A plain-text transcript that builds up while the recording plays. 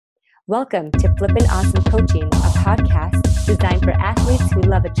Welcome to Flippin' Awesome Coaching, a podcast designed for athletes who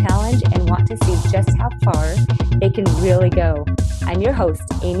love a challenge and want to see just how far they can really go. I'm your host,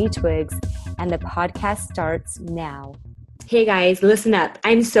 Amy Twiggs, and the podcast starts now. Hey guys, listen up.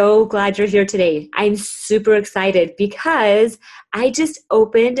 I'm so glad you're here today. I'm super excited because I just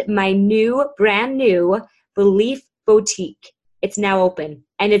opened my brand new Belief Boutique. It's now open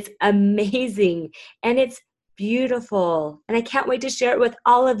and it's amazing and it's beautiful. And I can't wait to share it with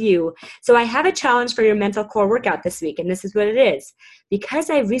all of you. So I have a challenge for your mental core workout this week. And this is what it is. Because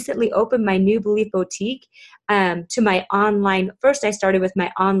I recently opened my new Belief Boutique to my online, first I started with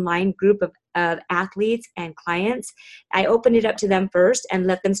my online group of athletes and clients. I opened it up to them first and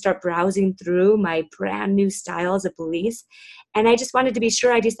let them start browsing through my brand new styles of beliefs. And I just wanted to be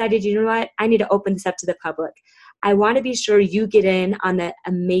sure. I decided, you know what? I need to open this up to the public. I want to be sure you get in on the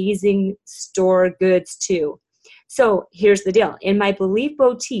amazing store goods too. So here's the deal. In my Belief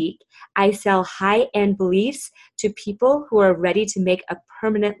Boutique, I sell high-end beliefs to people who are ready to make a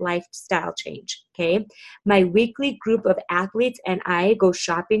permanent lifestyle change, okay? My weekly group of athletes and I go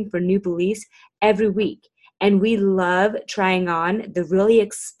shopping for new beliefs every week, and we love trying on the really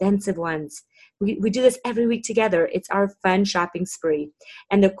expensive ones. We do this every week together. It's our fun shopping spree.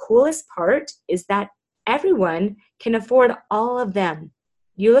 And the coolest part is that everyone can afford all of them.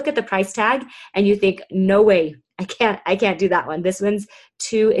 You look at the price tag and you think, no way, I can't do that one. This one's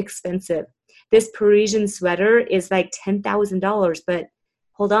too expensive. This Parisian sweater is like $10,000, but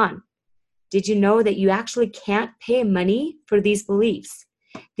hold on. Did you know that you actually can't pay money for these beliefs?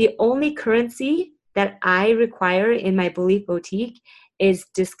 The only currency that I require in my Belief Boutique is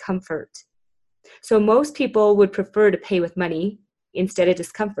discomfort. So most people would prefer to pay with money instead of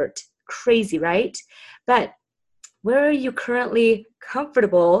discomfort. Crazy, right? But where are you currently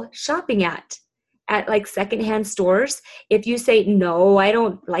comfortable shopping at? At like secondhand stores? If you say, no, I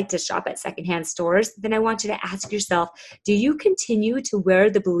don't like to shop at secondhand stores, then I want you to ask yourself, do you continue to wear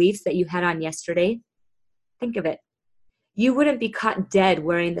the beliefs that you had on yesterday? Think of it. You wouldn't be caught dead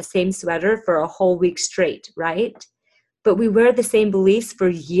wearing the same sweater for a whole week straight, right? But we wear the same beliefs for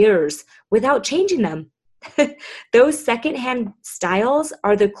years without changing them. Those secondhand styles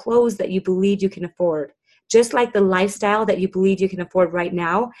are the clothes that you believe you can afford. Just like the lifestyle that you believe you can afford right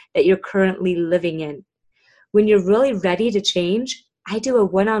now that you're currently living in. When you're really ready to change, I do a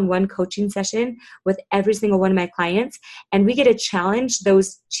one-on-one coaching session with every single one of my clients, and we get to challenge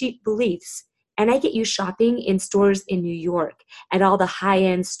those cheap beliefs. And I get you shopping in stores in New York at all the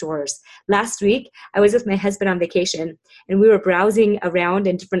high-end stores. Last week, I was with my husband on vacation, and we were browsing around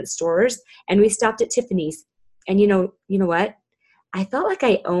in different stores, and we stopped at Tiffany's. And you know what? I felt like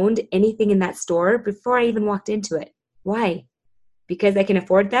I owned anything in that store before I even walked into it. Why? Because I can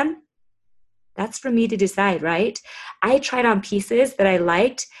afford them? That's for me to decide, right? I tried on pieces that I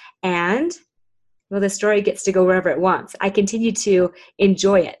liked, and well, the story gets to go wherever it wants. I continue to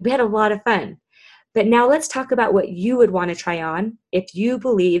enjoy it. We had a lot of fun. But now let's talk about what you would want to try on if you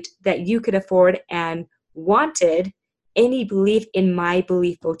believed that you could afford and wanted any belief in my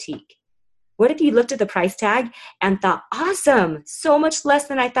Belief Boutique. What if you looked at the price tag and thought, awesome, so much less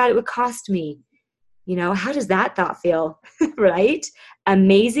than I thought it would cost me? You know, how does that thought feel, right?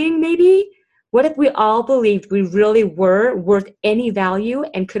 Amazing, maybe? What if we all believed we really were worth any value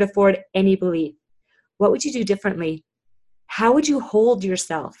and could afford any belief? What would you do differently? How would you hold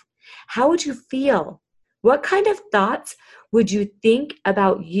yourself? How would you feel? What kind of thoughts would you think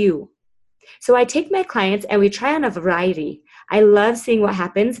about you? So I take my clients and we try on a variety. I love seeing what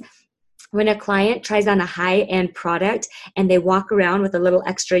happens when a client tries on a high-end product and they walk around with a little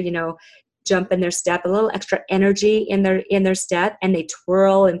extra, jump in their step, a little extra energy in their step, and they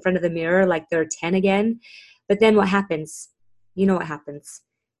twirl in front of the mirror like they're 10 again. But then what happens? You know what happens.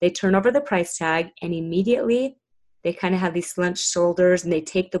 They turn over the price tag and immediately they kind of have these slunched shoulders and they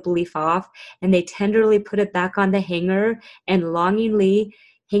take the belief off and they tenderly put it back on the hanger and longingly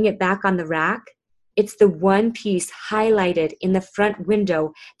hang it back on the rack. It's the one piece highlighted in the front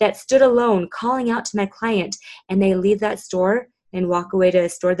window that stood alone calling out to my client, and they leave that store and walk away to a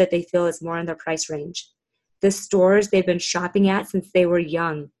store that they feel is more in their price range. The stores they've been shopping at since they were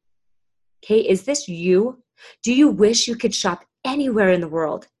young. Okay, is this you? Do you wish you could shop anywhere in the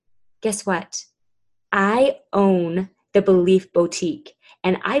world? Guess what? I own the Belief Boutique,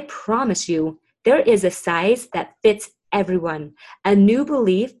 and I promise you there is a size that fits everyone. A new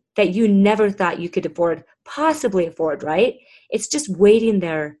belief that you never thought you could possibly afford, right? It's just waiting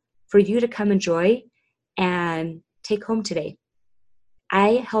there for you to come enjoy and take home today.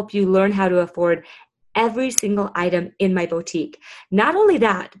 I help you learn how to afford every single item in my boutique. Not only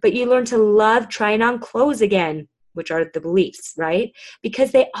that, but you learn to love trying on clothes again. which are the beliefs, right?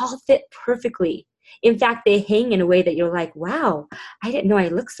 Because they all fit perfectly. In fact, they hang in a way that you're like, wow, I didn't know I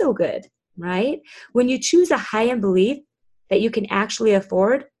look so good, right? When you choose a high-end belief that you can actually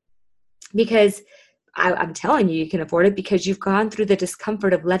afford, because I'm telling you, you can afford it because you've gone through the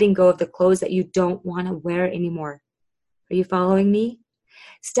discomfort of letting go of the clothes that you don't want to wear anymore. Are you following me?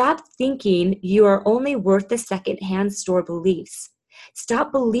 Stop thinking you are only worth the secondhand store beliefs.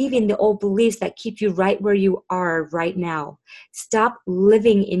 Stop believing the old beliefs that keep you right where you are right now. Stop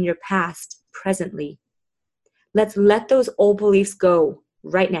living in your past presently. Let's let those old beliefs go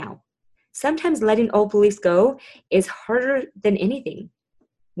right now. Sometimes letting old beliefs go is harder than anything.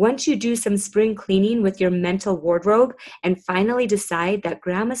 Once you do some spring cleaning with your mental wardrobe and finally decide that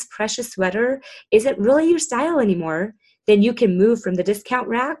grandma's precious sweater isn't really your style anymore, then you can move from the discount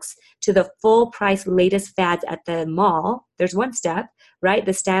racks to the full price latest fads at the mall. There's one step, right?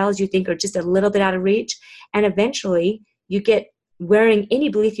 The styles you think are just a little bit out of reach. And eventually you get wearing any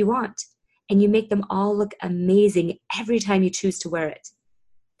belief you want and you make them all look amazing every time you choose to wear it.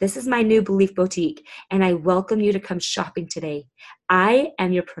 This is my new Belief Boutique, and I welcome you to come shopping today. I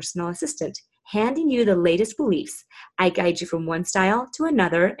am your personal assistant, handing you the latest beliefs. I guide you from one style to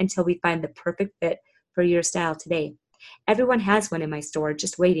another until we find the perfect fit for your style today. Everyone has one in my store,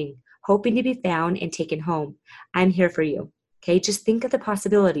 just waiting, hoping to be found and taken home. I'm here for you. Okay, just think of the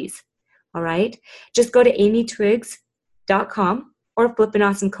possibilities. All right, just go to amytwiggs.com or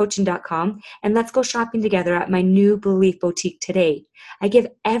flippinawesomecoaching.com and let's go shopping together at my new Belief Boutique today. I give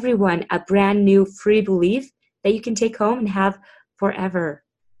everyone a brand new free belief that you can take home and have forever.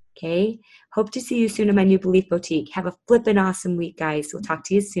 Okay, hope to see you soon in my new Belief Boutique. Have a flippin' awesome week, guys. We'll talk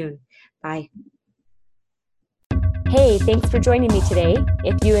to you soon. Bye. Hey, thanks for joining me today.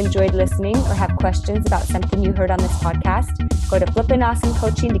 If you enjoyed listening or have questions about something you heard on this podcast, go to Flippin' Awesome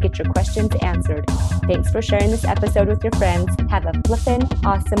Coaching to get your questions answered. Thanks for sharing this episode with your friends. Have a flippin'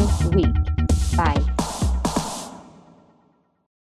 awesome week. Bye.